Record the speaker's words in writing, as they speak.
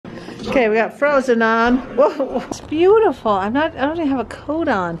Okay, we got Frozen on. Whoa, it's beautiful. I don't even have a coat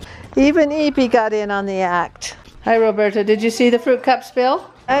on. Even Eepy got in on the act. Hi, Roberta. Did you see the fruit cup spill?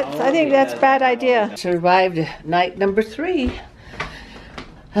 I think that's a bad idea. Survived night number 3.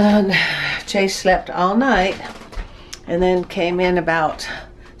 And Chase slept all night and then came in about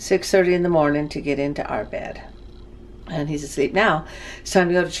 6:30 in the morning to get into our bed. And he's asleep now. It's time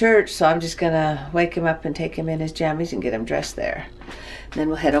to go to church, so I'm just gonna wake him up and take him in his jammies and get him dressed there. And then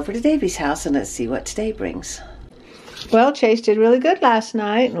we'll head over to Davey's house and let's see what today brings. Well, Chase did really good last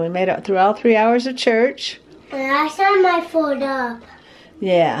night, and we made it through all 3 hours of church. And last time I throwed up.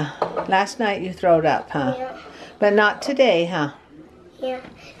 Yeah, last night you throwed up, huh? Yeah. But not today, huh? Yeah.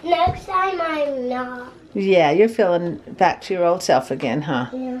 Next time I'm not. Yeah, you're feeling back to your old self again, huh?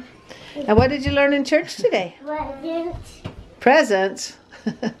 Yeah. And what did you learn in church today? Presents?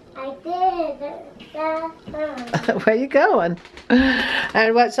 I did. Where you going?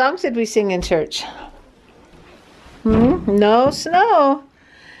 And what songs did we sing in church? No snow.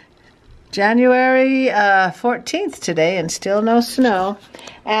 January 14th today and still no snow.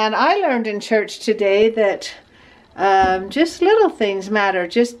 And I learned in church today that just little things matter.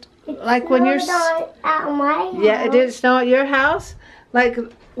 Just like when you're... At my house. Yeah, it did snow at your house. Like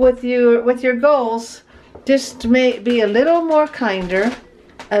with your goals, just be a little more kinder,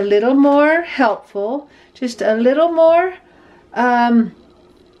 a little more helpful, just a little more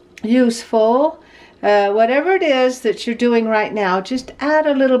useful. Whatever it is that you're doing right now, just add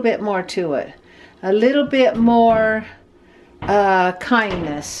a little bit more to it. A little bit more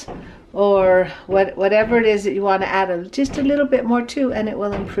kindness, or whatever it is that you want to add just a little bit more to, and it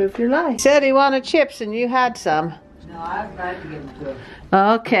will improve your life. He said he wanted chips and you had some. No, I tried to give them to him.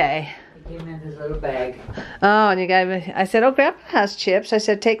 Okay. He came in his little bag. Oh, and you gave me, I said, oh, Grandpa has chips. I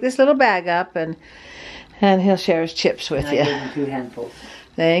said, take this little bag up and he'll share his chips with And you. I gave him 2 handfuls.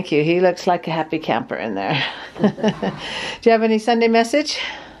 Thank you. He looks like a happy camper in there. Do you have any Sunday message?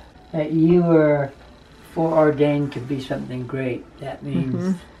 That you were foreordained to be something great. That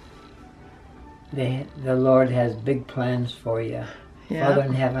means the Lord has big plans for you. Yeah. Father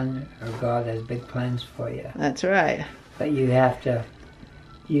in heaven, or God, has big plans for you. That's right. But you have to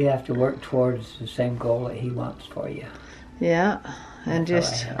work towards the same goal that He wants for you. Yeah. And That's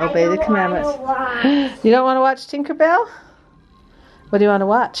just all obey the commandments. You don't want to watch Tinkerbell? What do you want to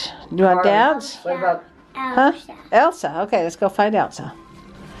watch? Do you want to dance? What about Huh? Elsa. Okay, let's go find Elsa.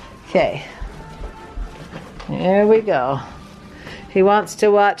 Okay. There we go. He wants to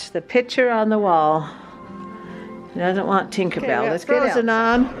watch the picture on the wall. He doesn't want Tinkerbell. Okay, let's get Frozen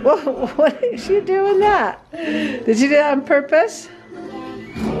on. Whoa, what is she doing that? Did you do that on purpose?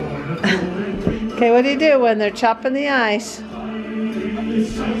 Okay, what do you do when they're chopping the ice?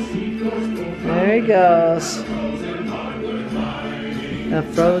 There he goes. A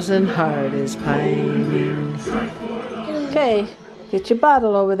frozen heart is pining. Okay, get your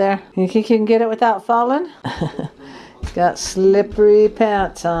bottle over there. You think you can get it without falling? He's got slippery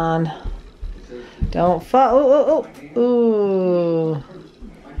pants on. Don't fall. Ooh, ooh, ooh. Ooh.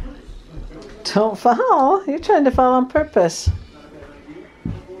 Don't fall. You're trying to fall on purpose.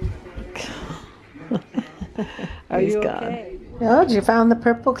 He's okay? Oh, did you find the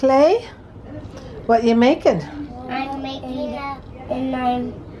purple clay? What you making? I'm making it, and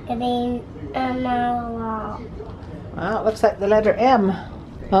I'm getting on my wall. Well, it looks like the letter M.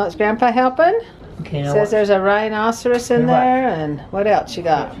 Well, is Grandpa helping? Okay, now Says there's a rhinoceros in there, and what else you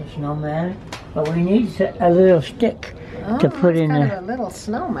got? a snowman? But we need a little stick to put in kind there. of a little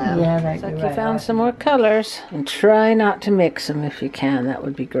snowman. Yeah, Looks like you found some more colors. And try not to mix them if you can. That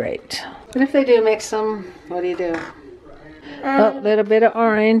would be great. But if they do mix them, what do you do? A little bit of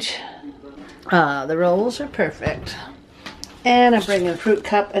orange. The rolls are perfect. And I'm bringing fruit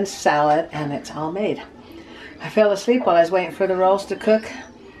cup and salad, and it's all made. I fell asleep while I was waiting for the rolls to cook.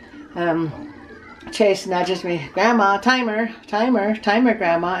 Chase nudges me, Grandma, timer,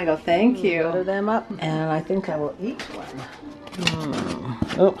 Grandma. I go, thank you. Butter them up, and I think I will eat one.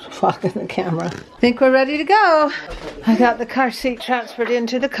 Oops, fogging the camera. Think we're ready to go. I got the car seat transferred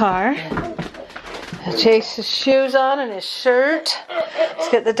into the car. Chase's shoes on and his shirt. Let's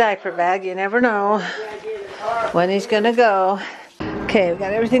get the diaper bag. You never know when he's gonna go. Okay, we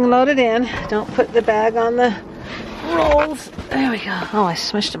got everything loaded in. Don't put the bag on the rolls. There we go. Oh, I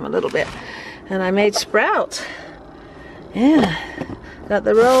smushed them a little bit. And I made sprouts. Yeah. Got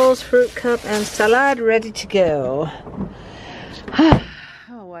the rolls, fruit cup, and salad ready to go.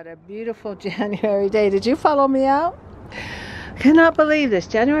 Oh, what a beautiful January day. Did you follow me out? Cannot believe this.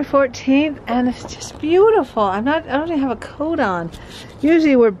 January 14th, and it's just beautiful. I don't even have a coat on.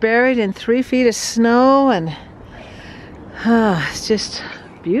 Usually we're buried in 3 feet of snow, and it's just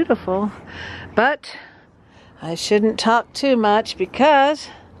beautiful. But I shouldn't talk too much because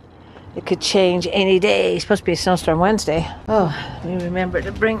it could change any day. It's supposed to be a snowstorm Wednesday. Oh, you remember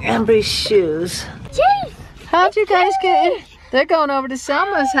to bring Embry's shoes. Jeez! How'd you guys get in? They're going over to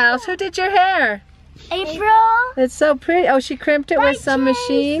Selma's house. Who did your hair? April! It's so pretty. Oh, she crimped it with some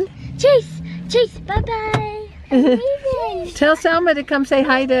machine? Chase! Chase, bye-bye! I'm leaving! Tell Selma to come say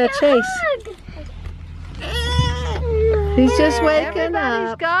hi to Chase. He's just waking up.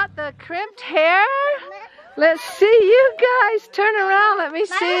 Everybody's got the crimped hair? Let's see you guys. Turn around. Let me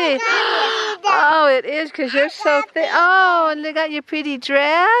see. Oh, it is because you're so thick. Oh, and they got your pretty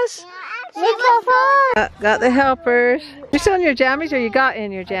dress. Look how far. Got the helpers. You're still in your jammies or you got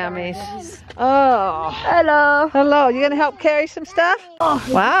in your jammies? Oh. Hello. Hello. You going to help carry some stuff? Oh.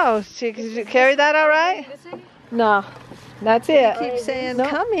 Wow. Did you carry that all right? No. That's it. Keep saying,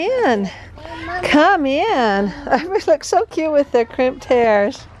 come in. Come in. Everybody looks so cute with their crimped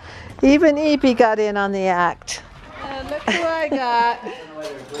hairs. Even Evie got in on the act. And look who I got.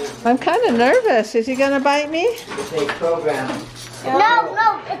 I'm kind of nervous. Is he going to bite me? It's a program. No.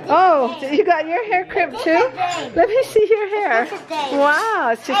 Oh, you got your hair crimped too? Let me see your hair. Wow,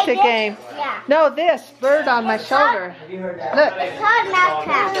 it's just a game. Yeah. No, this bird on my shoulder. Look. It's called mouth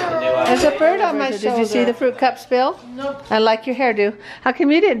trap. There's a bird on my shoulder. Did you see the fruit cup spill? Nope. I like your hairdo. How come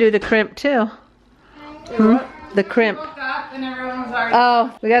you didn't do the crimp too? The crimp.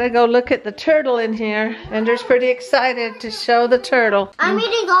 Oh, we gotta go look at the turtle in here. Ender's pretty excited to show the turtle. I'm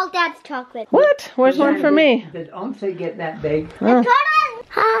eating all Dad's chocolate. What? Where's one for me? Did Omsa get that big? Oh.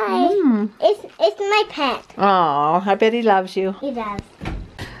 Hi. It's my pet. Oh, I bet he loves you. He does.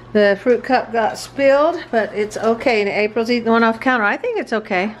 The fruit cup got spilled, but it's okay. And April's eating the one off the counter. I think it's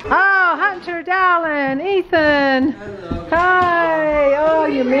okay. Oh, Hunter, Dallin, Ethan. Hello. Hi. Oh,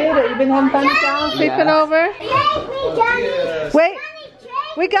 you made it. You've been having fun with Dallin sleeping over? Wait.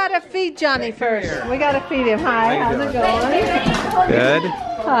 We gotta feed Johnny first. We gotta feed him. Hi, how's it going? Good.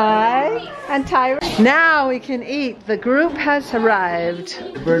 Hi. And Tyra. Now we can eat. The group has arrived.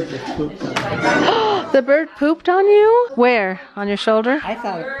 The bird just pooped on me. The bird pooped on you? Where? On your shoulder? I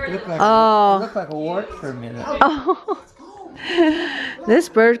thought it looked like, Oh. it looked like a wart for a minute. Oh. This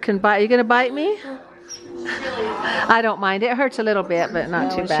bird can bite. You gonna bite me? I don't mind. It hurts a little bit, but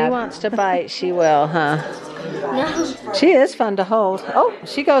not too bad. She wants to bite, she will, huh? No. She is fun to hold. Oh,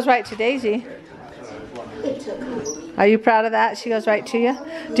 she goes right to Daisy. Are you proud of that? She goes right to you?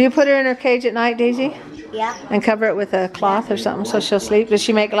 Do you put her in her cage at night, Daisy? Yeah. And cover it with a cloth or something so she'll sleep? Does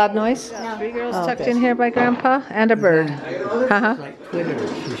she make a lot of noise? No. 3 girls tucked in here by Grandpa and a bird. Uh-huh. Like Twitter,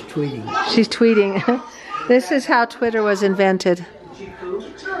 she's tweeting. She's tweeting. This is how Twitter was invented. She's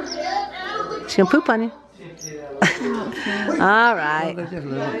gonna poop on you. All right.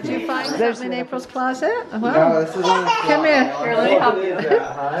 Did you find something in April's closet? Well, No, this is on the come here.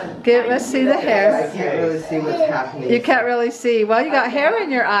 Let's see the I hair. can't really see what's happening. You can't really see. Well, you got hair in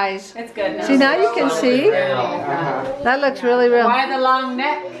your eyes. It's good now. See, now you can see. That looks really real. Why the long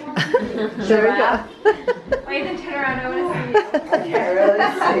neck? There we go. Why you turn around? I want to see. I can't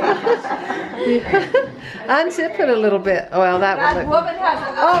really see. Unzip it a little bit. Well, that That would look. woman has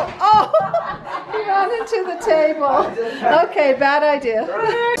a Oh! He ran into the table. Okay, bad idea.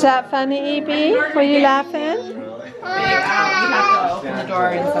 Is that funny, E.B.? Were you laughing? You have to open the door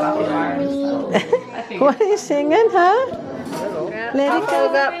and set off the alarm. What are you singing, huh? Let it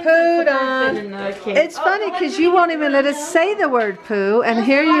go. Got pooed on. It's funny because you won't even let us say the word poo, and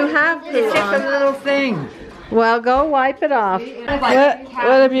here you have poo It's just a on. little thing. Well, go wipe it off.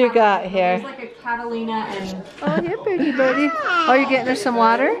 What have you got here? There's like a Catalina and... Oh, here, pretty birdie. Oh, you're getting her some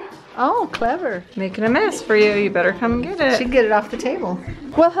water? Oh, clever. Making a mess for you. You better come get it. She can get it off the table.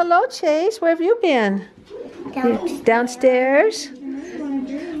 Well, hello, Chase. Where have you been? Downstairs?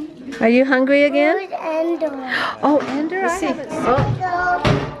 Are you hungry again? Oh, Ender, I haven't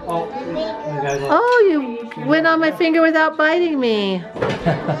Oh, you went on my finger without biting me.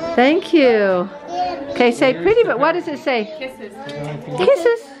 Thank you. Okay, say pretty, but what does it say? Kisses.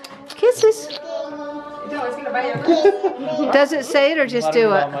 Kisses. Kisses. No, it's gonna bite your... Does it say it or just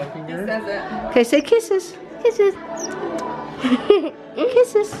do it? It says it. Okay, say kisses. Kisses.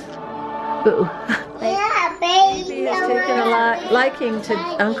 Kisses. Ooh. Yeah, baby. She has taken a liking to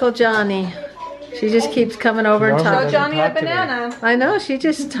Uncle Johnny. She just keeps coming over and Show talking. Johnny a banana. I know, she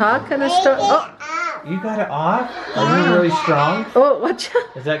just talking a story. Oh, You got it off? Are you really strong? oh, watch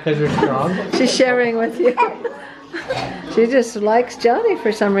out. Is that because you're strong? She's sharing with you. She just likes Johnny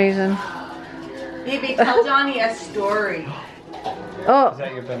for some reason. Baby, tell Johnny a story. Oh, Is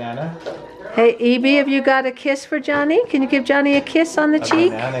that your banana? hey, Evie, have you got a kiss for Johnny? Can you give Johnny a kiss on the A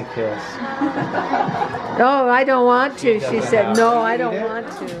cheek? banana kiss. No, I don't want to. She doesn't said, have no, to I eat don't it?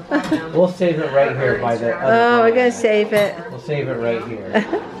 want to. We'll save it right here by the other Oh, we're going banana. to save it. We'll save it right here.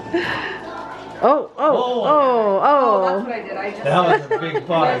 Oh. I did. I just That was a big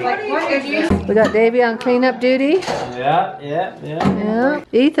bite. what is this? We got Davey on cleanup duty. Yeah. Yeah.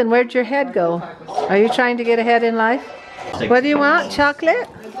 Ethan, where'd your head go? Are you trying to get ahead in life? What do you want? Chocolate?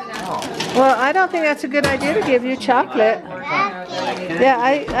 Well, I don't think that's a good idea to give you chocolate. Yeah,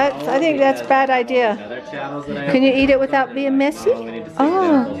 I think that's a bad idea. Can you eat it without being messy?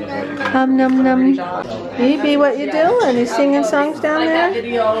 Oh, num num. Evie, what you doing? You singing songs down there?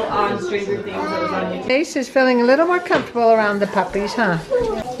 Video on Stranger Things that was on YouTube. Ace is feeling a little more comfortable around the puppies, huh?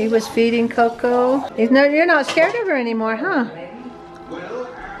 He was feeding Coco. You're not scared of her anymore, huh?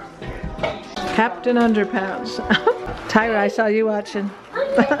 Captain Underpants. Tyra, I saw you watching.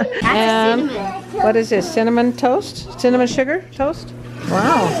 And what is this? Cinnamon toast? Cinnamon sugar toast?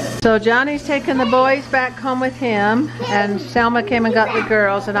 Wow. So Johnny's taking the boys back home with him, and Selma came and got the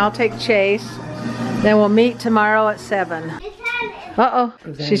girls, and I'll take Chase. Then we'll meet tomorrow at 7. Uh-oh.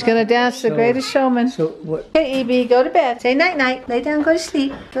 She's gonna dance The Greatest Showman. So what? Hey, Evie, go to bed. Say night-night. Lay down, go to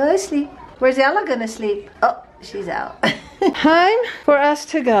sleep. Go to sleep. Where's Ella gonna sleep? Oh, she's out. Time for us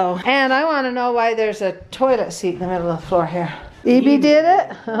to go. And I want to know why there's a toilet seat in the middle of the floor here. Evie did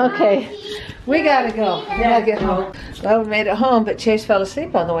it? Okay. We gotta go. We gotta get home. Well, we made it home, but Chase fell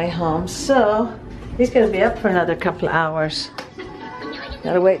asleep on the way home. So, he's gonna be up for another couple of hours.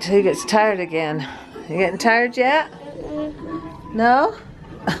 Gotta wait till he gets tired again. You getting tired yet? No?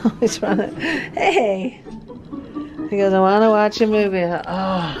 Oh, he's running. Hey! He goes, I want to watch a movie.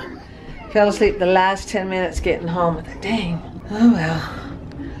 Oh. Fell asleep the last 10 minutes getting home. I thought, dang. Oh well.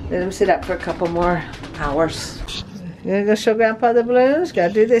 Let him sit up for a couple more hours. You gonna go show Grandpa the balloons?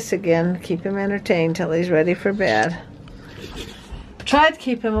 Gotta do this again. Keep him entertained till he's ready for bed. Tried to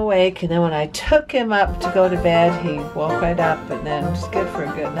keep him awake, and then when I took him up to go to bed, he woke right up, and then was good for a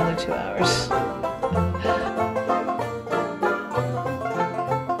good another 2 hours.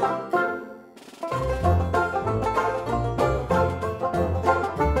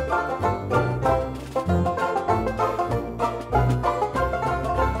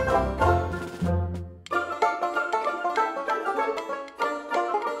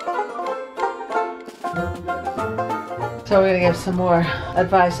 So we're gonna give some more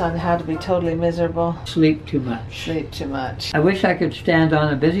advice on how to be totally miserable. Sleep too much. Sleep too much. I wish I could stand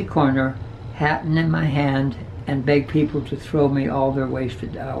on a busy corner, hattin in my hand, and beg people to throw me all their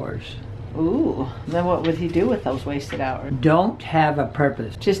wasted hours. Ooh, then what would he do with those wasted hours? Don't have a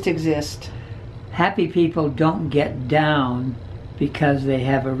purpose. Just exist. Happy people don't get down because they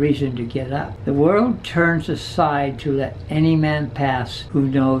have a reason to get up. The world turns aside to let any man pass who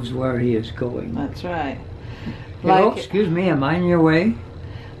knows where he is going. That's right. Oh, excuse me, am I in your way?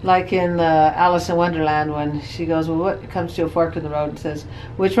 Like in Alice in Wonderland, when she goes, well, what comes to a fork in the road and says,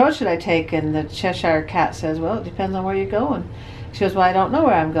 which road should I take? And the Cheshire Cat says, well, it depends on where you're going. She goes, well, I don't know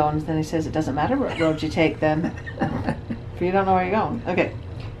where I'm going. Then he says, it doesn't matter what road you take then. If you don't know where you're going. Okay.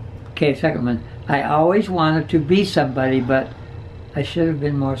 Okay, second one. I always wanted to be somebody, but I should have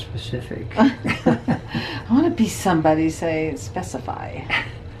been more specific. I want to be somebody, say, specify.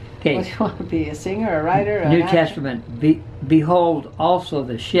 Okay. What do you want to be? A singer, a writer, an New actor? Testament. Behold also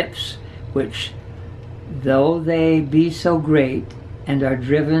the ships, which, though they be so great, and are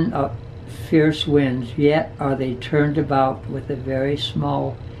driven of fierce winds, yet are they turned about with a very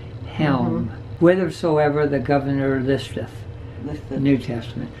small helm, whithersoever the governor listeth. The New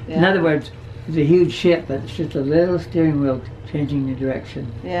Testament. Yeah. In other words, it's a huge ship, but it's just a little steering wheel changing the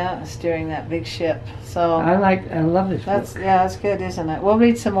direction. Yeah, steering that big ship. So I love this that's book. yeah, that's good, isn't it? We'll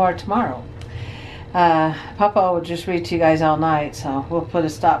read some more tomorrow. Papa will just read to you guys all night, so we'll put a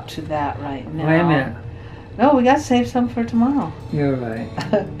stop to that right now. Wait a minute. No, we got to save some for tomorrow. You're right.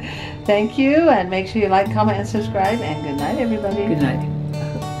 Thank you, and make sure you like, comment, and subscribe. And good night, everybody. Good night.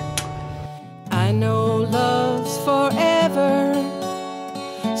 I know love's forever,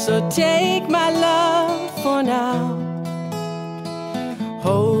 so take my love for now.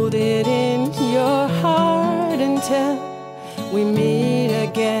 Hold it in your heart until we meet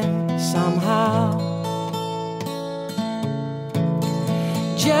again somehow.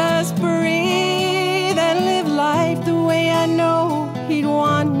 Just breathe and live life the way I know he'd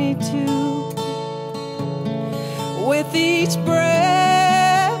want me to. With each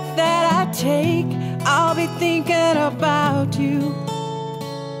breath that I take, I'll be thinking about you.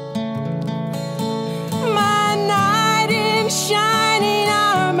 My knight in shining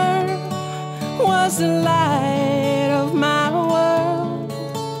armor was the light of my world.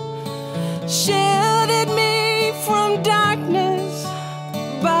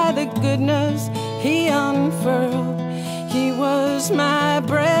 unfurled. He was my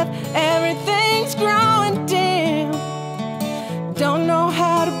breath, everything's growing dim. Don't know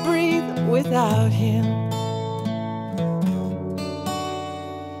how to breathe without him.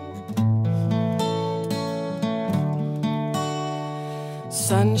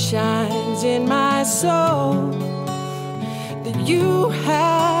 Sun shines in my soul that you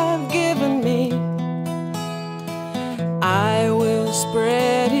have given me. I will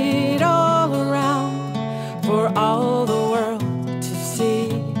spread it all around for all the world to see.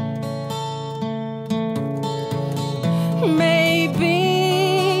 May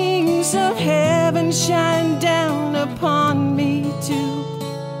beams of heaven shine down upon me too,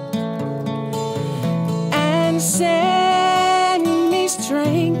 and send me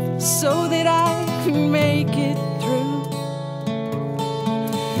strength so that I can make it through.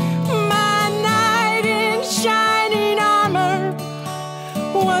 My knight in shining armor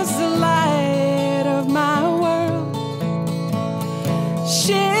was the light of my world,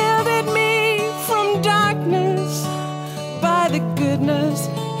 shielded me from darkness by the goodness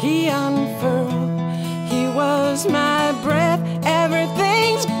he unfurled. He was my breath,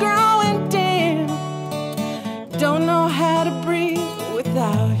 everything's growing dim. Don't know how to breathe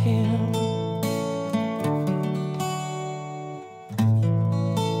without him.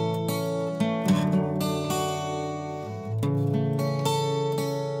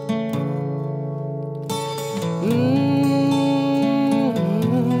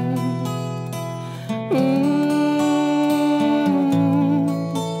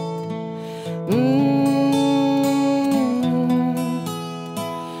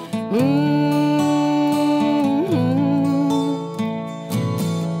 Mm-hmm.